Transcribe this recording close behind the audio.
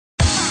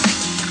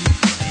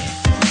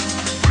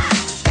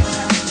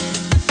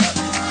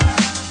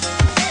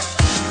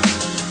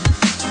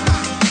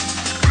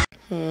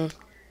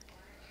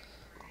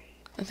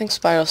I think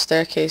spiral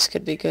staircase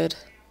could be good.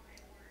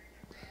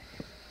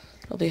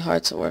 It'll be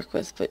hard to work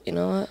with, but you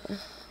know what?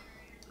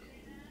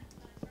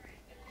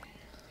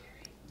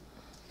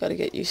 Gotta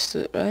get used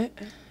to it, right?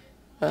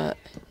 Right.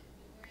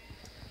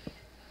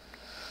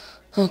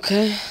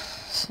 Okay,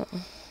 so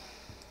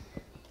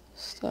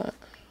start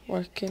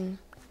working.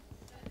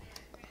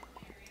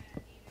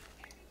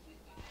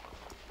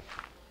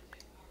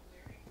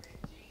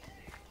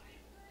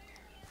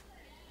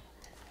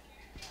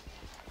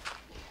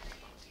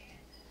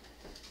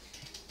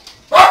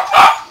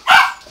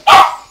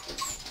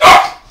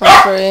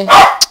 Humphrey.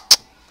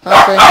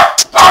 Humphrey.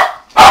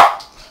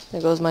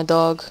 There goes my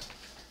dog.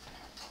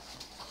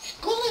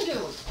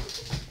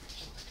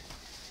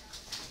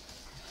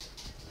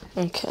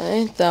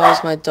 Okay, that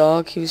was my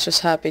dog. He was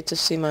just happy to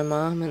see my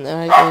mom, and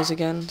there he goes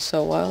again.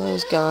 So while I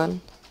was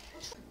gone,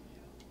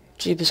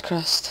 Jeebus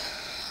Christ,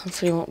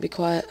 Humphrey won't be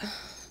quiet.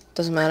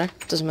 Doesn't matter.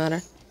 Doesn't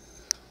matter.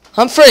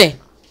 Humphrey!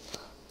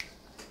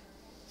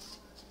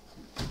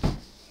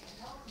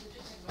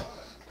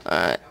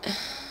 Alright.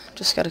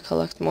 Just gotta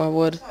collect more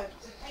wood.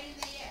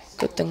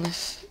 Good thing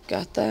I've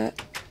got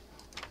that.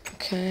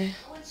 Okay.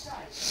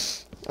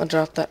 I'll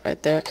drop that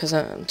right there because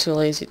I'm too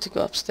lazy to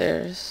go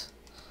upstairs.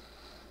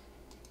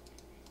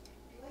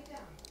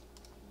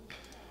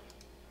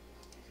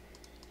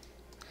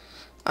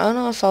 I don't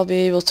know if I'll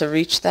be able to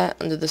reach that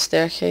under the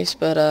staircase,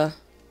 but I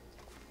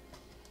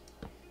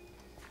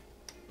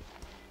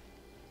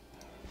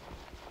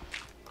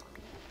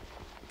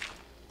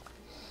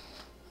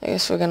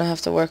guess we're gonna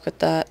have to work with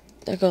that.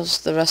 There goes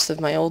the rest of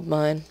my old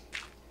mine.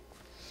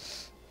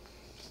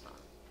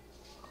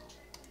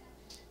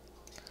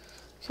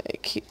 Okay,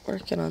 keep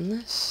working on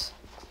this.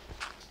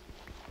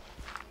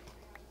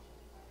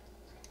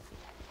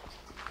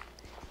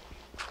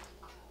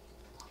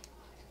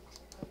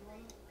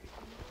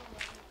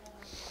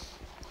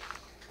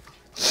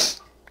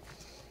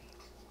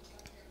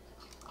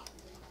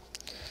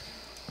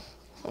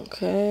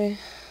 Okay.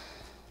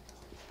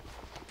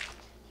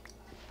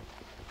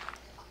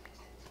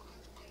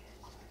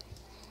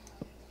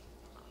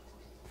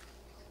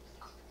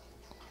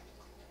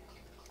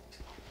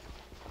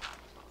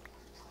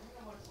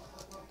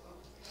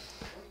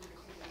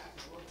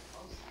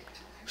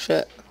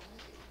 Shit.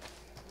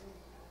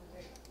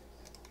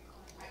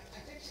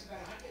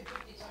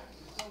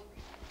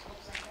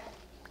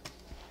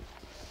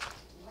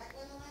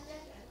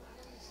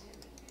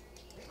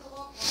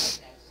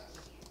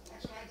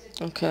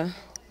 Okay.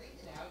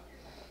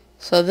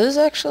 So this is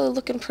actually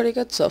looking pretty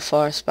good so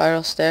far.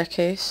 Spiral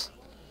staircase.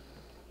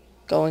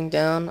 Going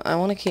down. I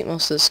want to keep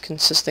most of this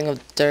consisting of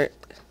dirt.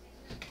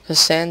 Because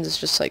sand is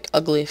just like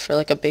ugly for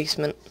like a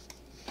basement.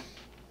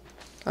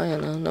 I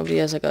don't know. Nobody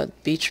has like a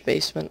beach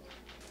basement.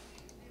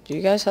 Do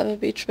you guys have a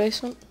beach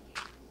basement?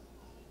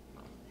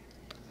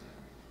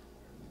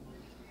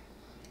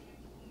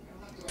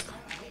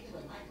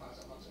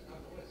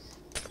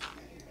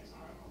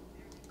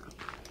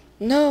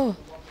 No!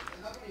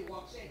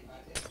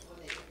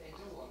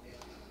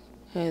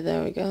 Okay,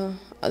 there we go.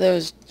 That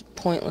was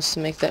pointless to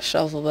make that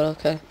shovel, but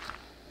okay.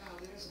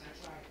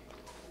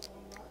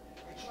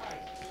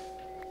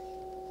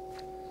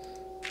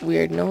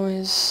 Weird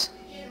noise.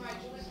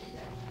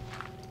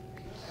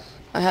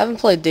 I haven't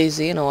played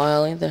DayZ in a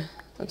while either.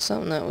 That's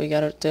something that we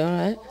gotta do,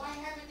 right?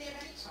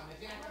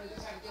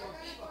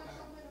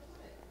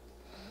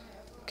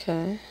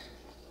 Okay.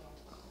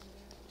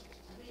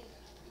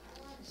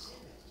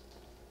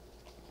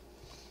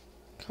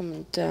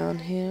 Coming down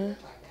here.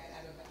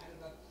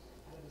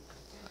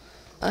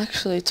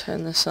 Actually,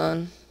 turn this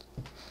on.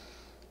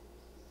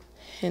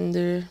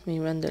 Hinder me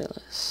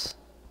renderless.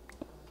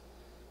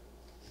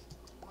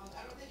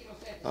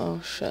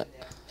 Oh shit.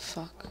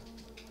 Fuck.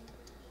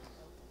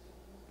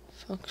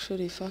 Fuck,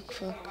 shitty, fuck.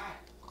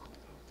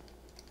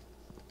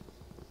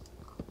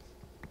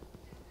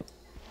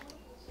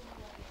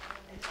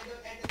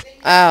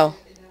 Ow.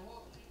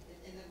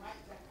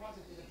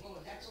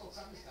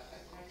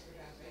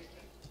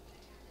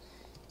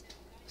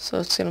 So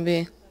it's gonna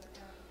be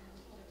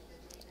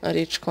at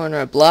each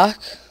corner a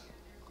block.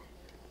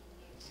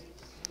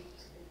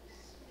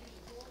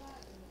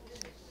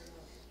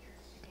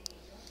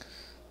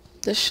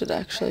 This should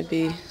actually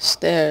be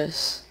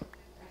stairs.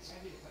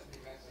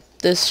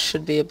 This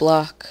should be a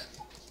block.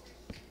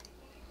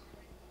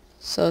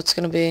 So it's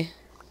gonna be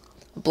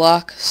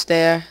block,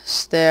 stair,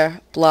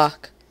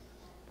 block.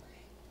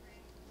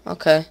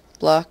 Okay,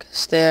 block,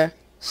 stair,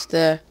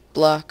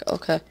 block.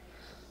 Okay.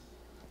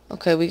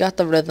 Okay, we got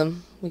the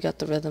rhythm. We got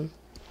the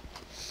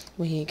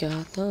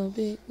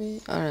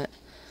beat. Alright.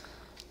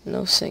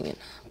 No singing.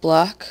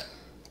 Block.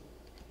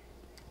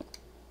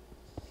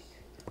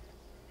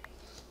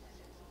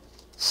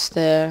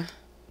 Stair.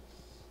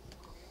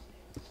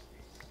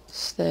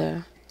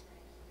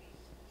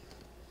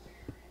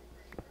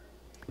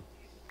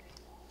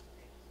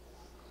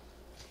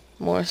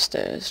 More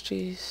stairs,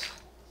 jeez.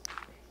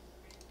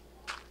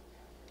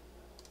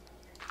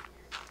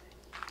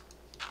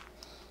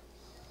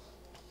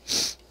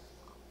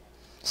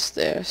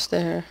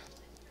 Stair.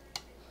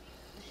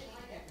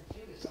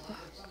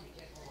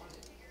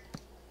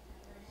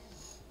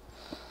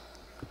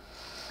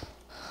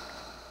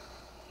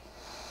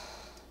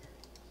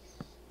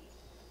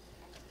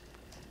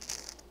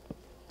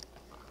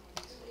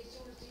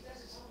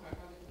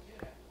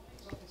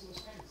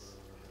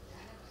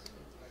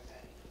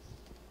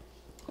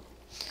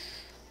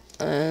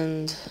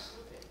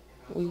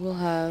 we will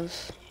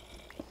have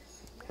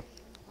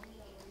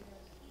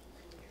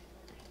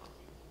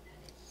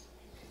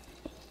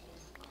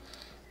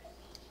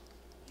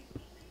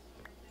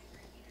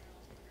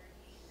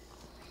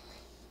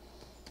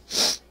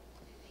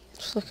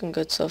it's looking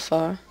good so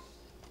far.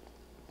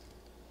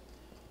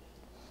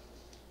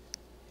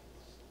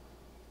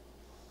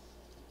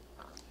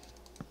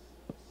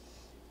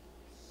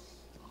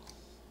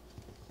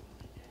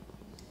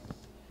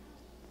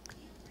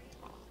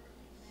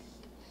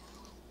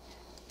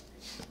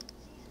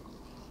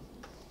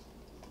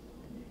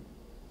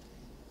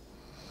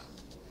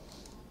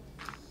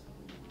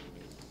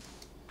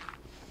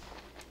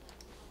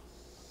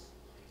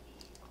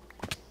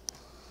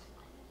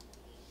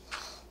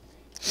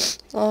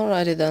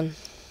 Alrighty then.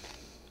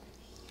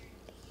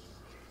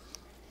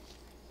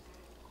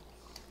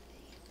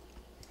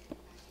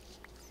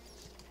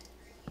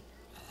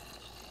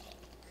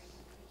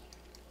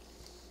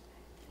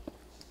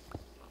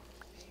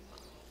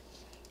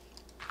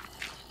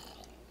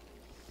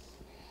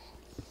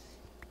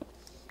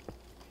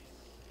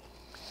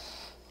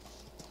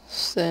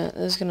 So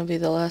this is gonna be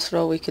the last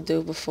row we could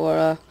do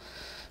before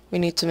we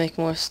need to make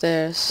more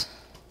stairs.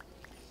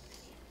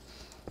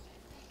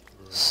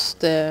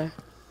 Stair.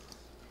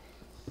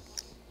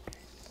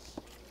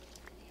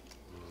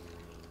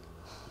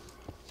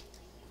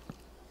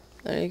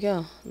 There you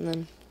go. And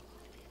then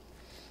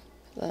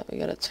that we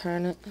gotta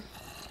turn it.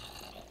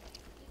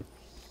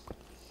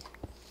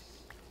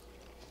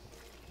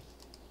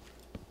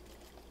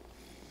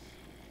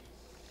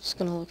 It's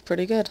gonna look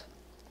pretty good.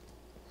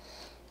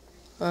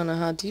 I don't know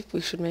how deep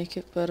we should make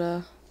it, but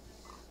and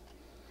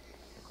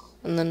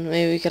then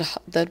maybe we could,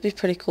 that'd be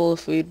pretty cool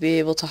if we'd be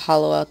able to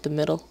hollow out the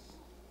middle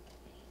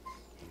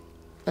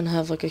and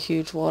have like a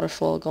huge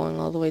waterfall going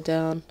all the way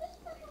down.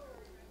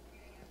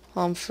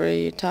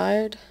 Humphrey, you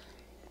tired?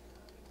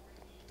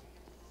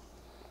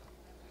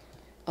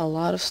 A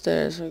lot of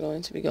stairs are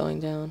going to be going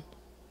down,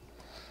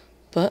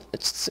 but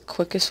it's the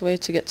quickest way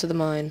to get to the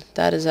mine.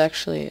 That is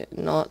actually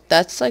not,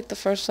 that's like the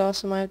first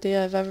awesome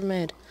idea I've ever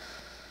made.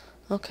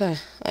 Okay,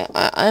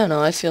 I don't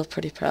know, I feel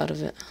pretty proud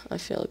of it. I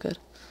feel good.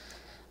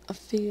 I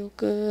feel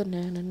good,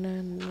 na na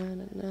na na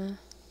na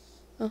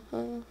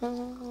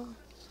na.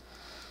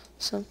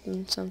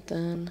 Something,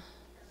 something.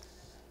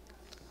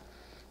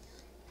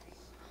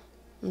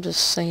 I'm just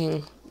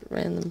singing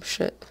random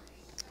shit.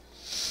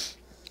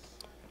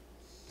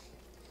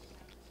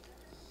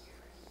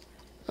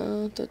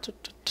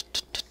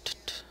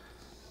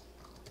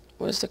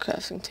 Where's the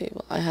crafting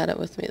table? I had it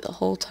with me the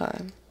whole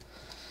time.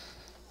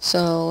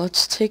 So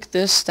let's take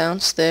this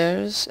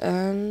downstairs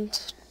and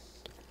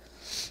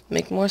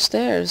make more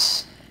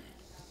stairs.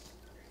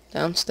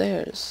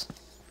 Downstairs.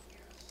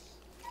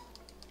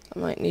 I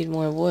might need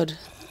more wood.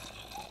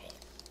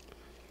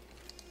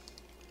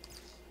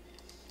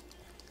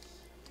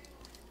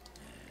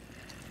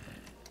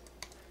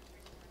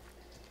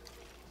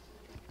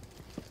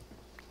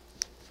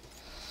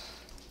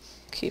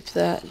 Keep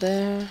that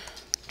there.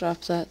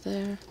 Drop that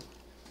there.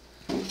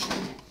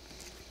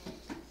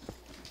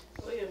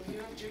 William, you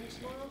have gym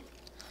tomorrow?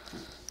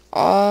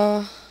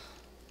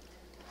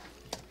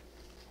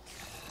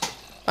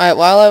 Alright,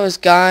 while I was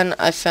gone,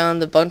 I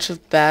found a bunch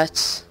of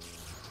bats.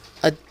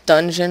 A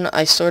dungeon.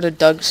 I sort of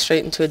dug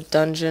straight into a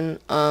dungeon.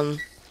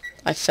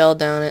 I fell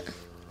down it.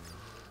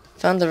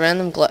 Found a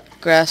random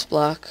grass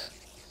block.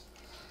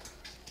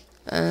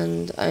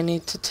 And I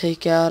need to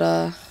take out,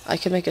 I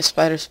can make a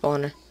spider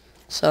spawner.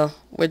 So,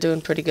 we're doing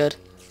pretty good.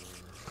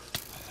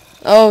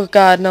 Oh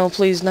god, no,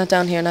 please, not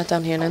down here, not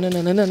down here. No, no,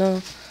 no, no, no,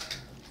 no.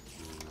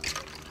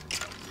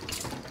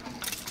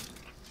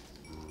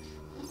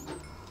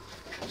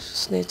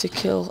 Just need to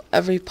kill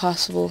every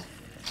possible.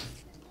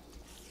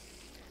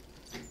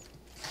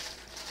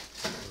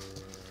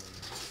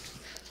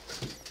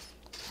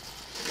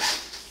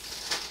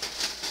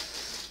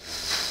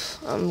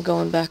 I'm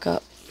going back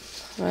up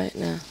right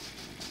now.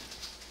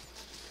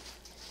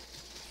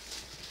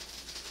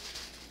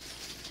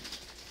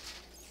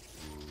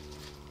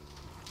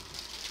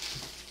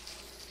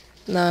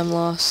 Now I'm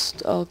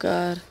lost. Oh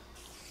god.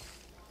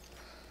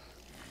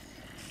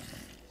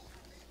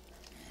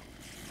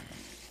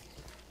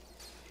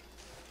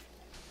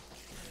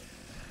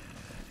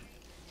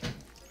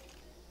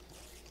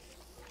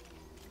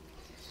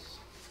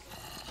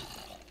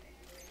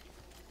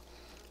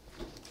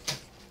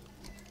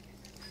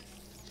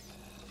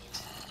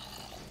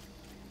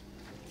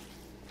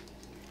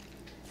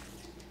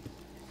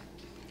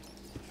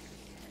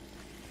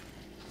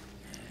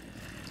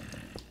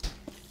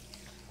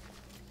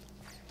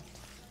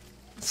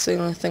 It's the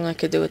only thing I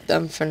could do with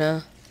them for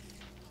now.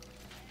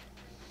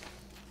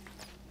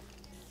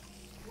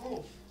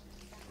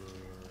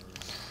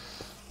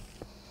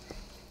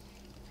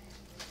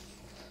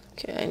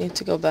 Okay, I need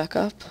to go back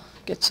up,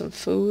 get some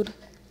food,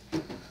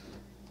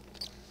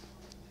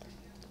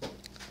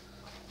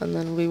 and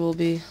then we will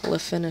be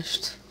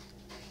finished.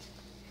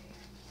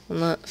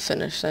 I'm not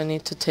finished. I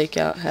need to take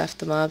out half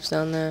the mobs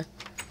down there.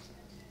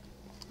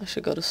 I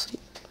should go to sleep.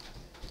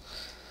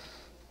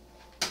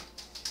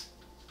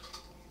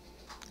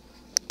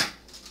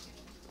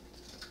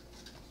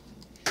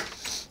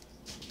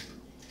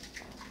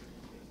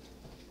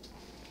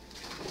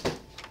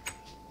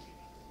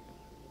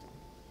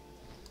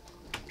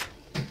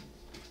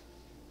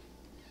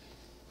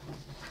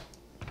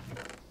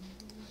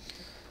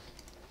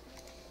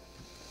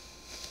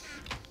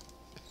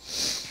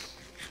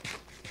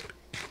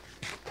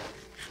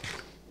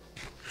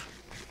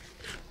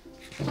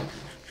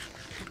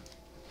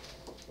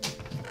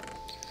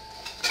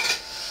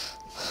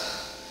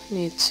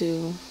 Need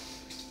to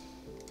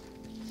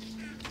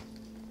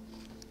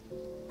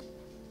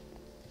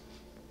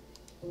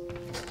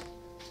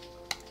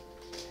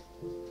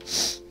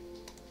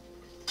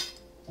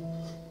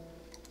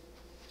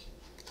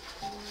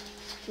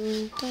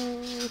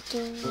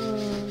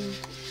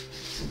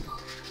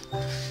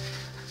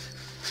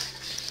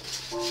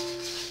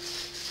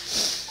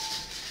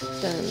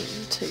then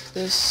take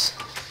this.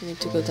 Need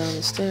to go down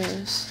the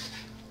stairs.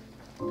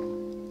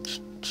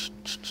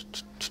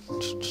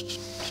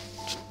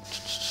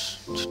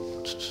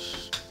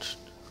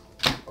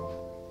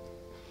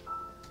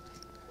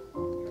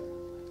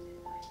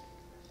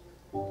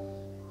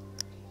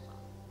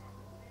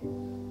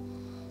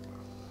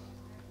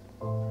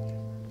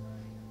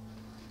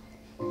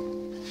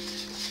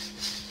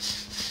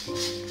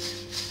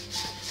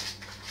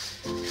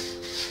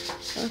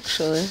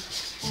 Actually,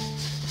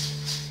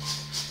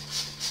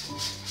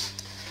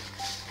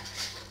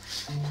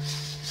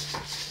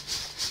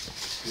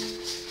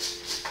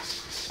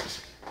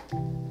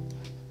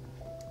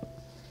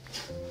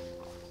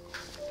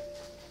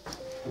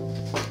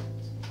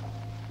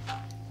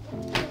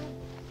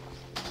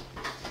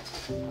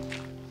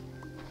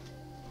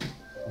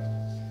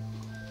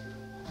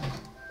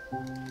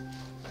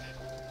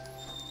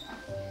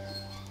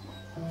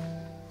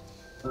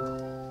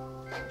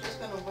 Just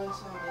gonna run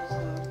some of those, I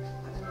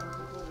don't know if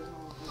you put it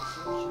on the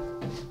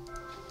brochure.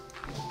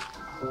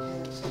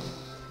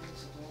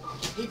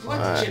 He brought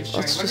the alright, gym shirt. let's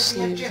What does just he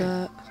have, leave Jim?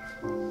 that.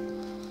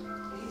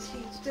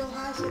 He still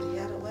has it. He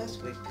had it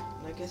last week,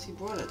 and I guess he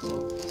brought it,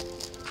 so.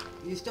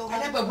 You still I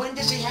have know, it? but when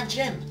does he have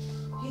gym?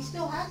 He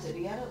still has it.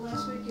 He had it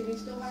last week, and he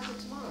still has it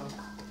tomorrow.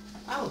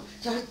 Oh,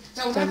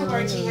 so in other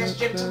words, he has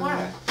gym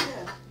tomorrow.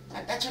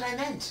 Yeah, That's what I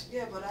meant.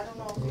 yeah, but I don't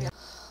know if he.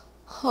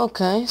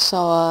 Okay,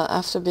 so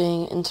after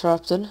being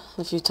interrupted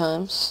a few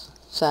times,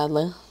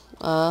 sadly,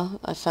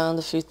 I found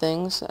a few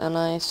things and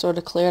I sort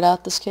of cleared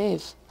out this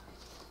cave.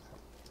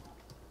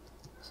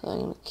 So I'm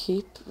going to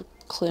keep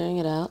clearing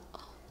it out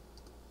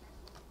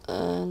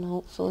and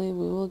hopefully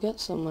we will get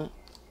somewhere.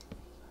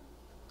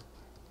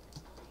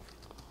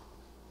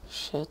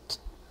 Shit.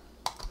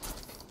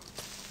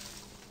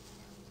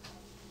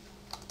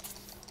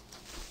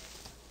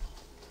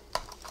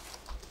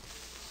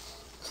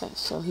 Okay,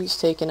 so he's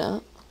taken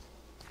out.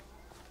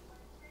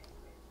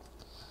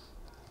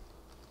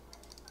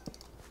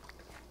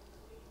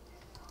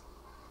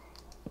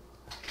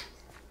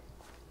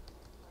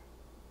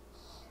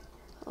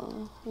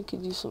 We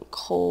could use some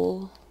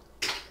coal.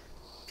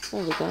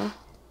 There we go.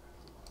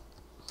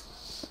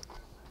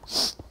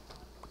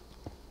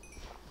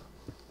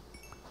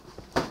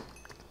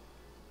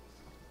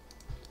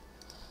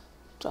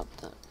 Drop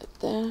that right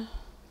there.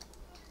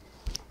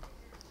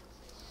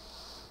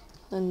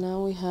 And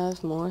now we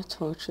have more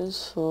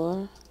torches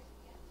for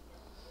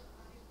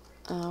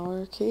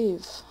our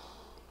cave.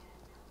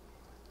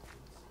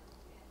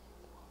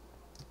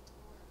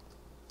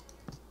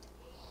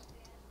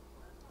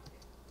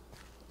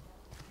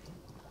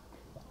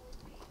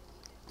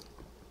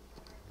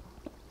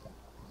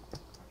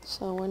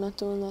 So we're not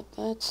doing that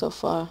bad so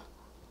far.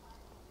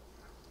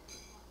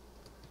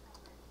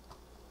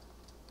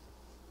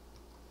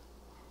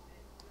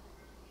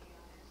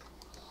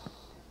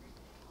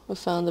 We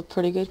found a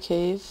pretty good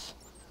cave.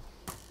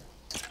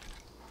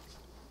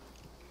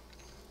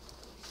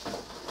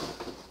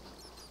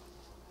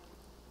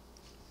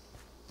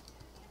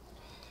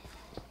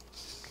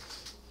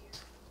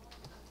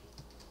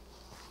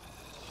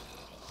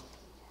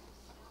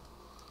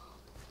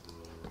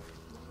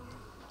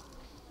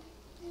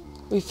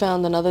 We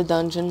found another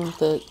dungeon with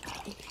the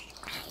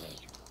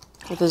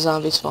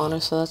zombie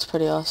spawner, so that's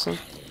pretty awesome.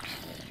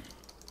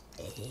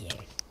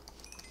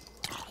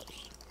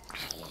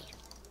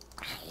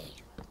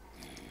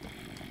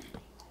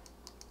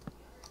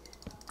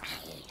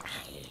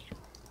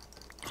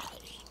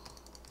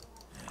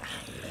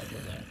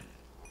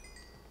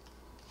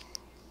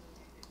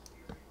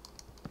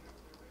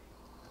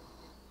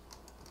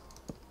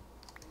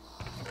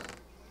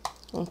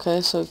 Okay,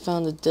 so we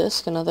found a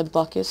disc, another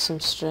bucket, some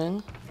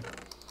string,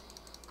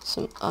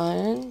 some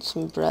iron,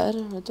 some bread.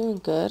 We're doing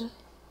good.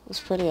 It's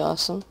pretty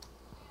awesome.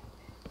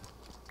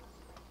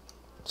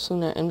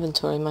 Soon our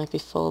inventory might be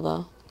full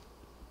though.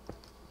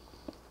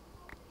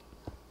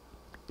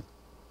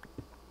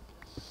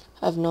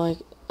 I have no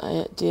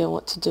idea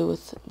what to do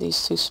with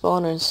these two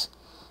spawners.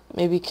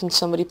 Maybe can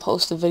somebody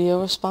post a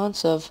video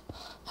response of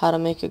how to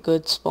make a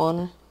good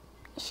spawner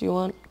if you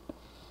want.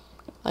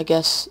 I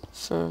guess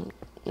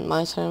in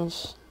my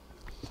terms.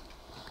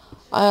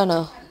 I don't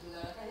know.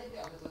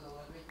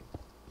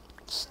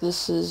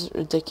 This is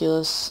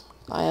ridiculous.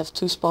 I have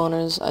two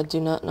spawners. I do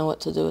not know what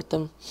to do with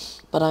them.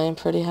 But I am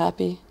pretty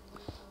happy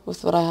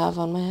with what I have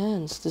on my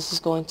hands. This is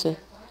going to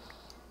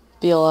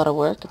be a lot of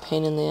work, a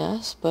pain in the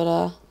ass,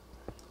 but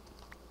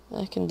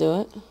I can do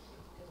it.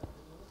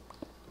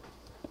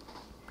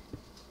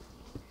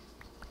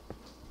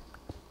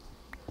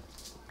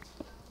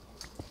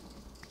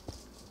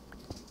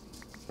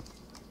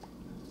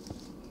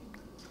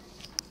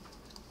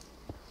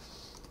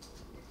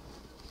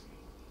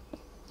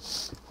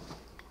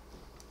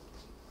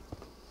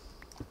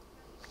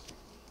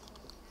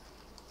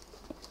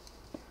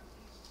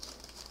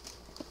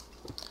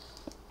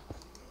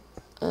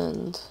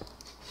 And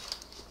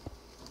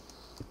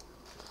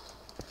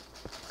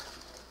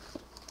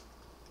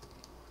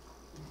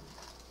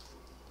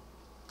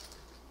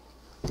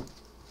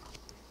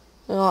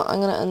you know what, I'm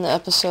gonna end the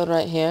episode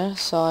right here.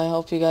 So I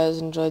hope you guys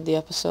enjoyed the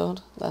episode.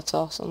 That's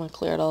awesome. I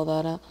cleared all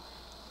that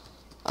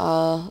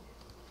out.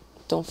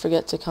 Don't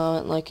forget to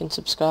comment, like, and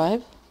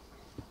subscribe.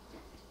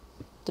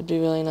 It'd be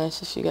really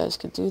nice if you guys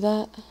could do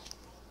that.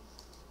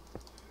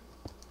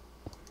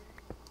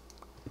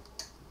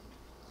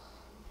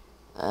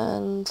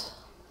 And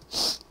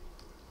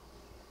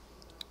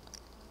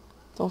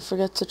don't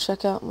forget to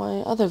check out my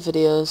other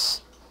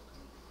videos.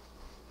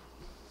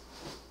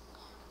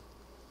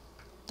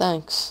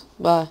 Thanks.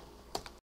 Bye.